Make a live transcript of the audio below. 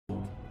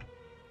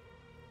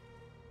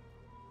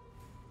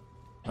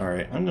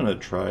Alright, I'm gonna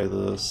try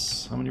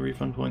this. How many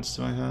refund points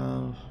do I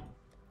have?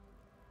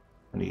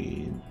 I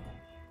need...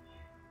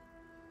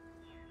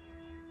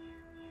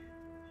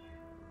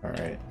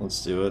 Alright,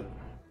 let's do it.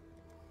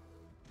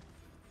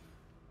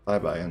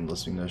 Bye-bye,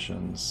 endless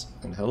munitions.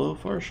 And hello,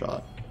 far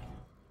shot.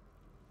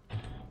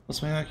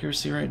 What's my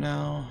accuracy right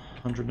now?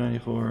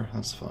 194,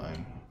 that's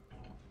fine.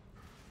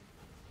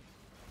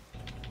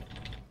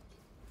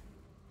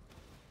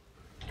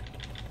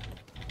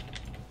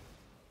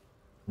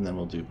 And then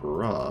we'll do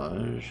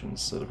Barrage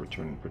instead of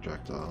returning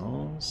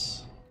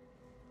projectiles.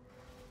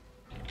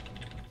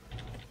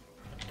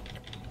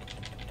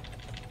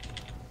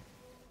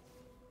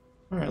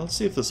 Alright, let's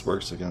see if this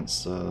works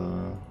against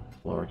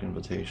Lark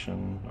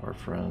Invitation, our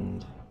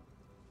friend.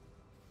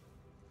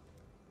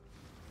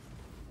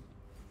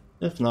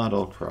 If not,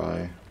 I'll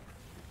cry.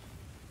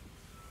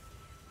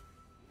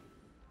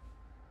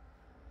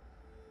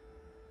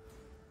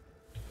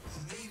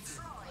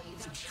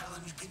 The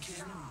challenge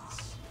begins.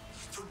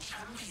 Your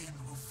champion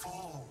will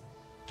fall.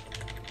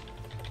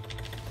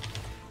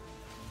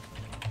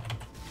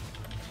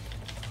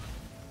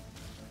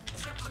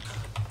 Replica.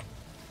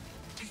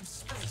 Deep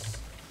space.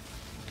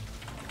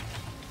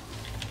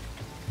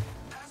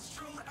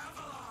 Astral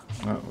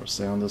avalanche. Alright, we'll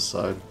stay on this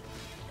side.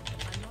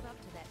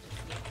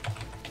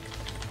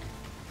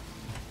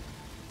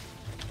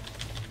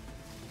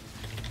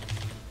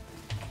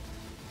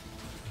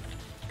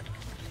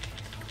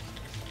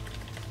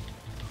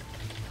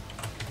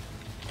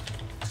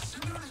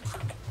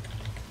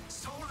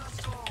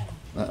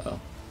 Uh-oh.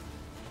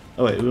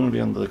 Oh wait, we want to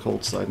be on the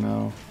cold side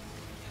now.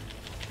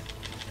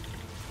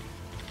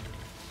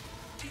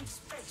 Deep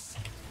space.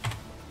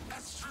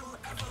 Astral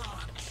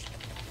avalanche.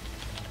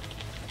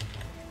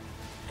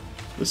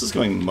 This is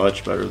going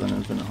much better than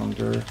Infinite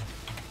Hunger.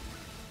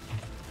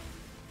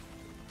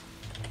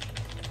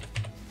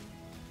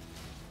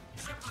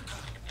 Replica.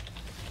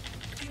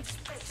 Deep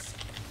space.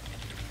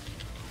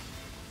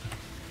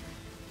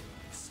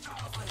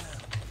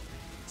 Starflare.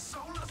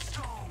 Solar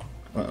storm.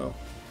 Uh-oh.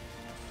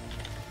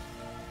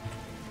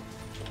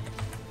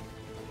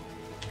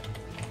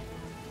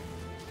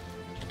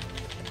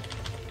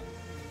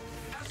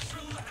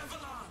 Astral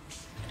avalanche.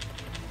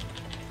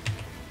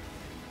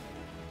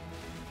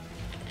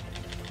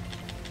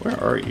 Where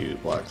are you,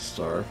 Black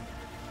Star?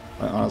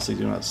 I honestly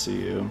do not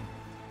see you.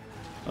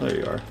 Oh, there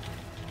you are.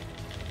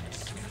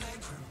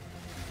 Simulacrum.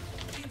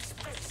 Deep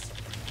space.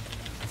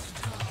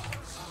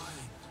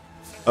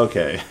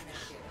 Okay.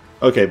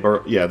 Okay,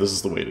 yeah, this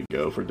is the way to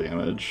go for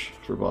damage,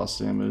 for boss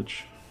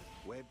damage.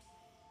 Web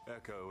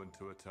echo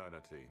into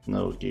eternity.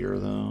 No gear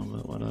though,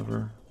 but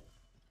whatever.